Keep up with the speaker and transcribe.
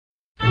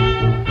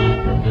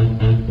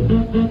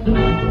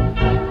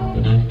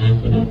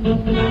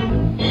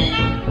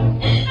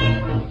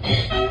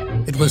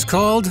It was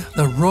called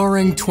the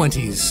Roaring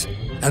Twenties,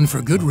 and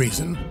for good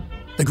reason.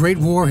 The Great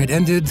War had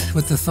ended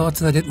with the thought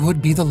that it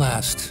would be the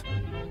last.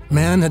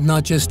 Man had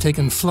not just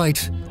taken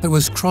flight, but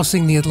was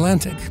crossing the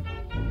Atlantic.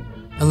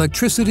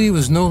 Electricity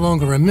was no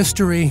longer a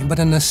mystery, but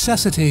a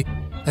necessity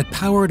that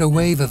powered a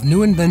wave of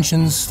new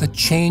inventions that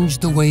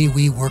changed the way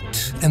we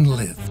worked and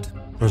lived.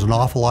 There's an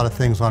awful lot of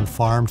things on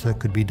farms that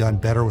could be done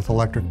better with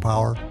electric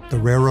power. The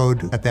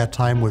railroad at that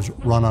time was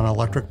run on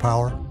electric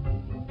power.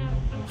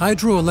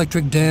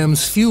 Hydroelectric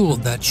dams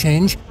fueled that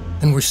change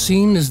and were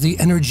seen as the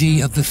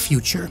energy of the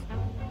future.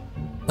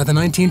 By the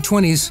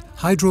 1920s,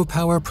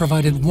 hydropower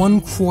provided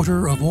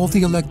 1/4 of all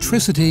the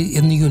electricity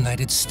in the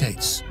United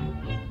States.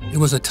 It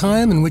was a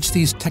time in which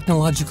these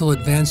technological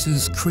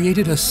advances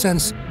created a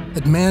sense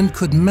that man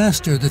could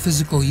master the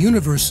physical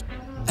universe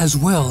as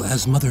well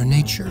as Mother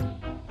Nature.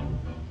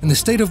 In the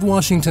state of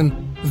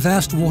Washington,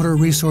 vast water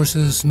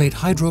resources made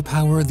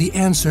hydropower the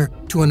answer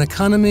to an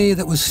economy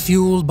that was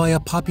fueled by a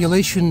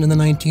population in the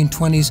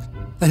 1920s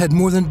that had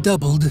more than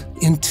doubled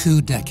in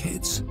 2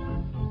 decades.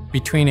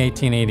 Between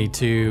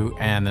 1882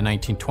 and the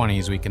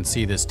 1920s, we can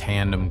see this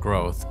tandem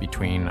growth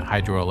between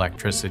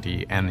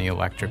hydroelectricity and the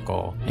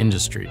electrical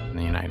industry in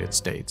the United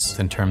States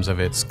in terms of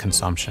its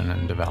consumption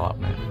and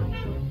development.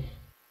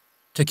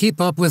 To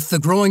keep up with the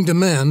growing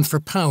demand for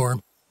power,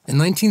 in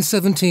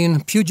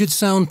 1917, Puget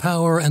Sound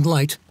Power and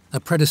Light, a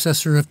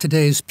predecessor of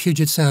today's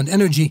Puget Sound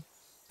Energy,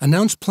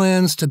 announced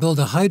plans to build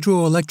a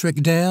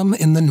hydroelectric dam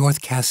in the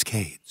North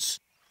Cascades.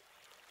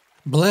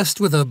 Blessed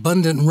with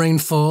abundant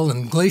rainfall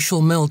and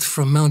glacial melt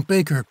from Mount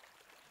Baker,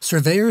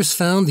 surveyors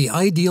found the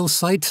ideal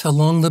site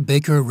along the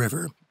Baker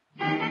River.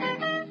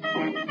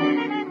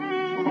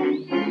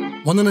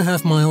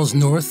 1.5 miles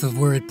north of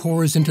where it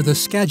pours into the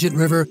Skagit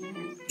River,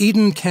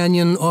 Eden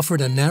Canyon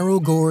offered a narrow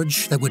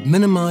gorge that would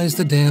minimize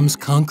the dam's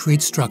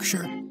concrete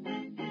structure.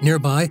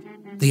 Nearby,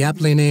 the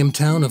aptly named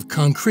town of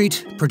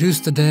Concrete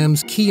produced the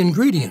dam's key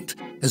ingredient,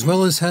 as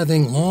well as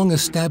having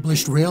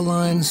long-established rail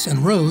lines and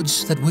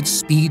roads that would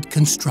speed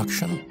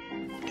construction.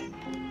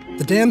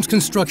 The dam's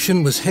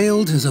construction was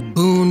hailed as a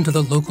boon to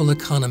the local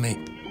economy.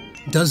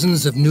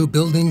 Dozens of new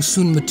buildings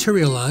soon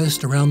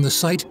materialized around the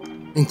site,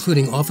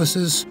 including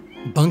offices,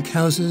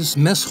 bunkhouses,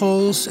 mess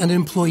halls, and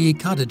employee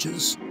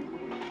cottages.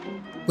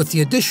 With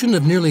the addition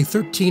of nearly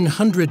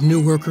 1,300 new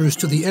workers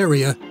to the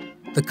area,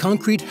 the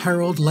Concrete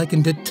Herald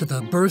likened it to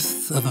the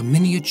birth of a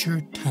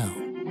miniature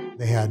town.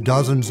 They had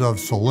dozens of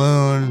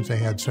saloons, they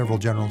had several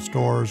general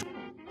stores,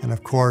 and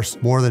of course,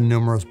 more than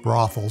numerous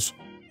brothels,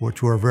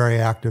 which were very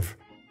active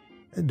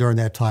during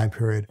that time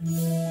period.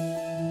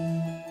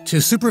 To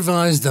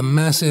supervise the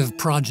massive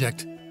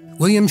project,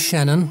 William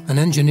Shannon, an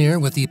engineer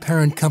with the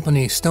parent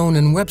company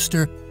Stone &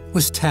 Webster,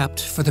 was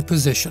tapped for the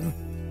position.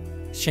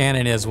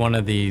 Shannon is one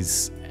of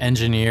these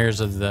engineers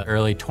of the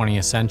early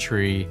 20th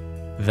century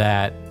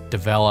that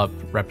developed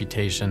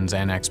reputations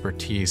and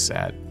expertise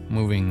at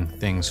moving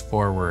things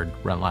forward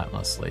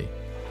relentlessly.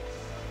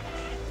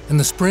 In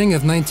the spring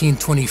of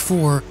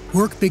 1924,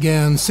 work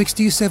began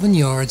 67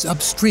 yards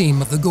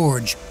upstream of the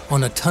gorge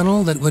on a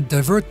tunnel that would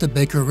divert the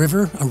Baker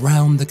River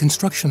around the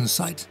construction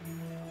site.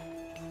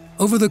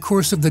 Over the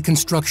course of the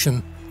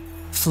construction,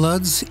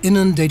 floods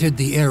inundated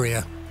the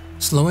area,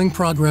 slowing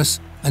progress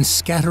and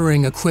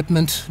scattering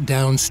equipment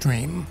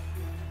downstream.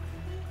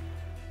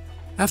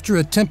 After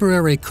a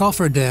temporary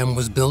cofferdam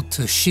was built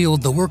to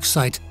shield the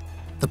worksite,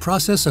 the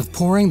process of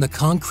pouring the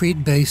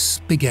concrete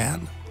base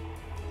began.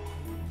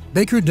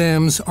 Baker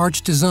Dam's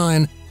arch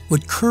design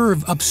would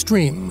curve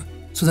upstream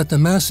so that the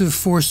massive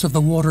force of the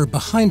water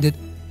behind it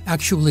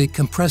actually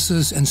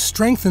compresses and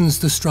strengthens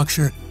the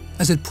structure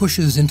as it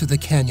pushes into the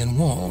canyon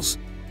walls.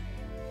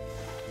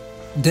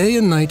 Day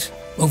and night,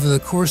 over the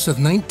course of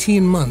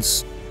 19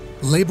 months,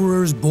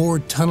 laborers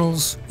bored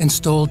tunnels,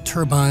 installed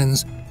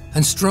turbines,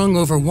 and strung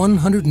over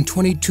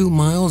 122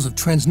 miles of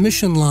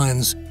transmission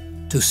lines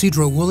to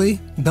Sedro-Woolley,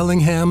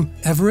 Bellingham,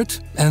 Everett,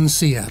 and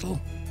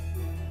Seattle.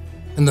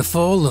 In the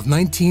fall of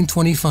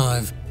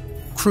 1925,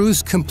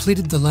 crews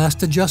completed the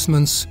last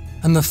adjustments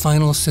and the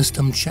final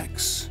system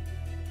checks.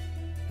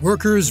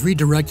 Workers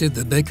redirected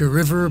the Baker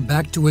River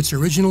back to its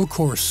original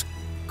course,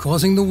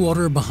 causing the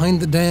water behind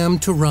the dam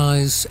to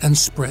rise and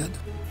spread.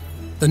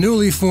 The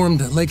newly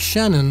formed Lake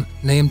Shannon,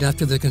 named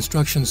after the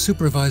construction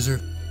supervisor,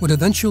 would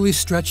eventually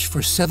stretch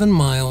for 7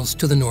 miles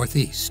to the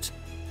northeast.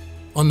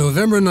 On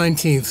November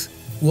 19th,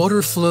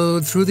 water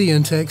flowed through the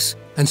intakes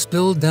and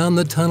spilled down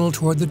the tunnel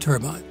toward the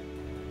turbine.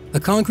 The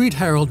Concrete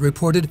Herald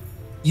reported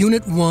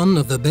Unit 1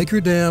 of the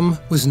Baker Dam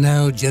was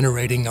now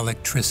generating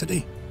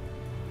electricity.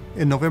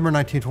 In November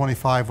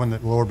 1925, when the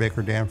Lower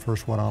Baker Dam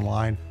first went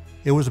online,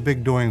 it was a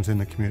big doings in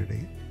the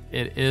community.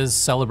 It is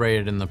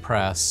celebrated in the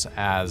press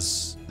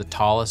as the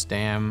tallest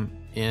dam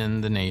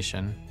in the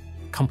nation,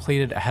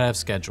 completed ahead of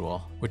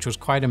schedule, which was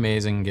quite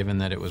amazing given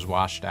that it was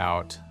washed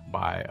out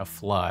by a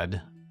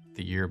flood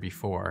the year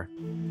before.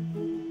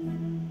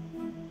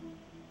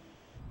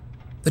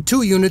 The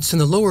 2 units in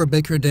the Lower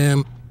Baker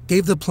Dam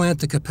gave the plant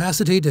the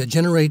capacity to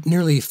generate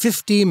nearly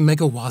 50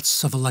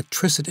 megawatts of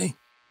electricity.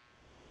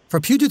 For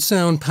Puget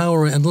Sound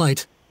Power and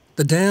Light,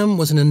 the dam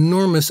was an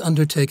enormous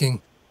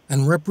undertaking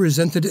and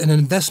represented an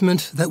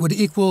investment that would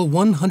equal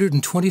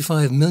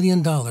 $125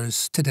 million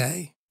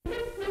today.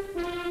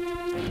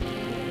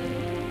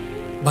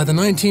 By the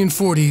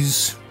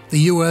 1940s, the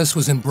U.S.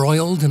 was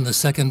embroiled in the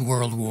Second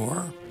World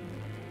War.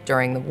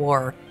 During the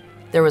war,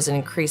 there was an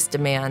increased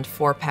demand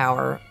for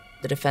power.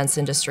 The defense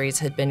industries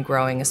had been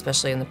growing,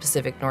 especially in the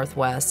Pacific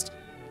Northwest.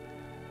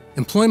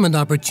 Employment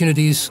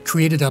opportunities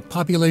created a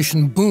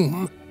population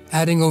boom,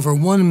 adding over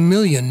 1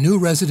 million new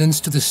residents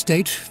to the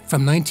state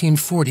from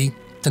 1940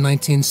 to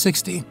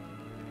 1960.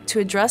 To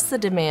address the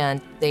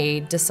demand,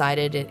 they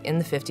decided in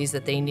the 50s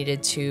that they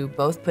needed to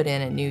both put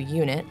in a new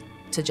unit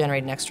to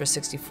generate an extra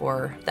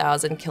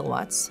 64,000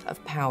 kilowatts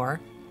of power,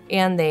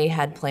 and they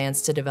had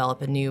plans to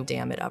develop a new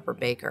dam at Upper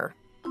Baker.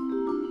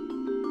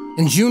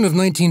 In June of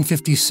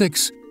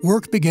 1956,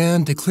 work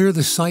began to clear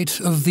the site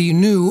of the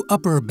new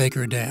Upper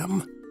Baker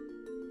Dam.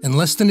 In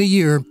less than a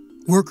year,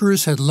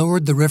 workers had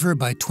lowered the river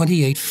by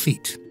 28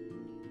 feet.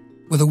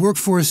 With a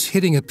workforce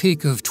hitting a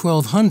peak of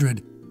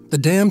 1,200, the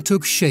dam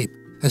took shape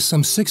as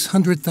some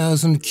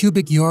 600,000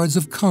 cubic yards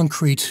of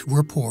concrete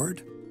were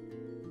poured.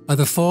 By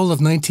the fall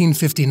of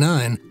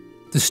 1959,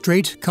 the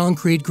straight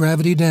concrete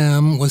gravity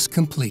dam was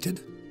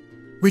completed.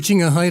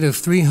 Reaching a height of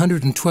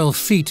 312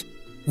 feet,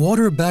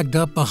 water backed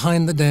up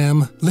behind the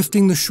dam,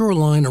 lifting the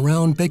shoreline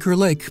around Baker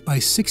Lake by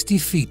 60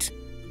 feet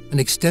and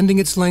extending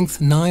its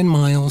length 9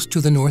 miles to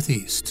the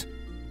northeast.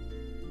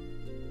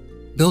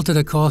 Built at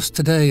a cost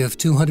today of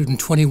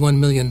 $221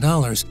 million,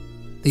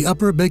 the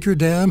Upper Baker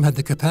Dam had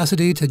the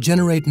capacity to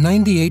generate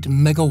 98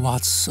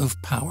 megawatts of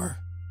power.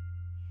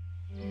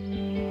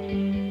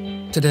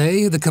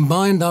 Today, the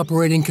combined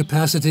operating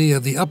capacity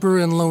of the upper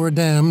and lower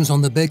dams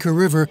on the Baker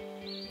River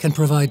can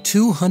provide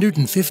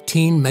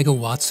 215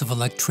 megawatts of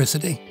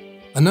electricity,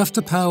 enough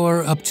to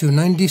power up to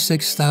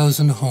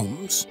 96,000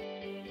 homes.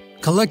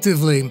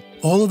 Collectively,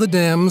 all of the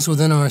dams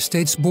within our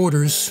state's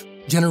borders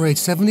generate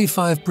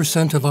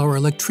 75% of our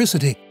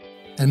electricity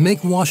and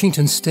make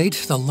Washington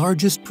state the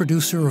largest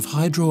producer of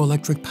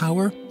hydroelectric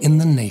power in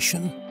the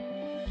nation.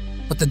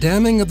 But the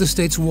damming of the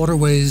state's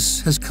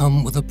waterways has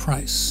come with a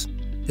price.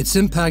 Its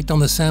impact on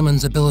the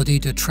salmon's ability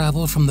to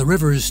travel from the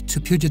rivers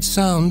to Puget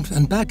Sound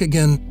and back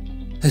again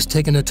has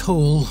taken a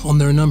toll on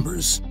their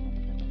numbers.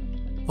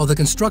 While the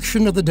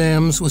construction of the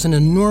dams was an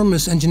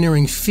enormous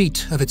engineering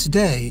feat of its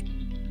day,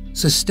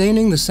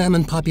 sustaining the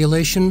salmon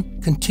population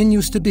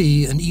continues to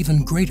be an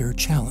even greater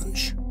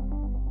challenge.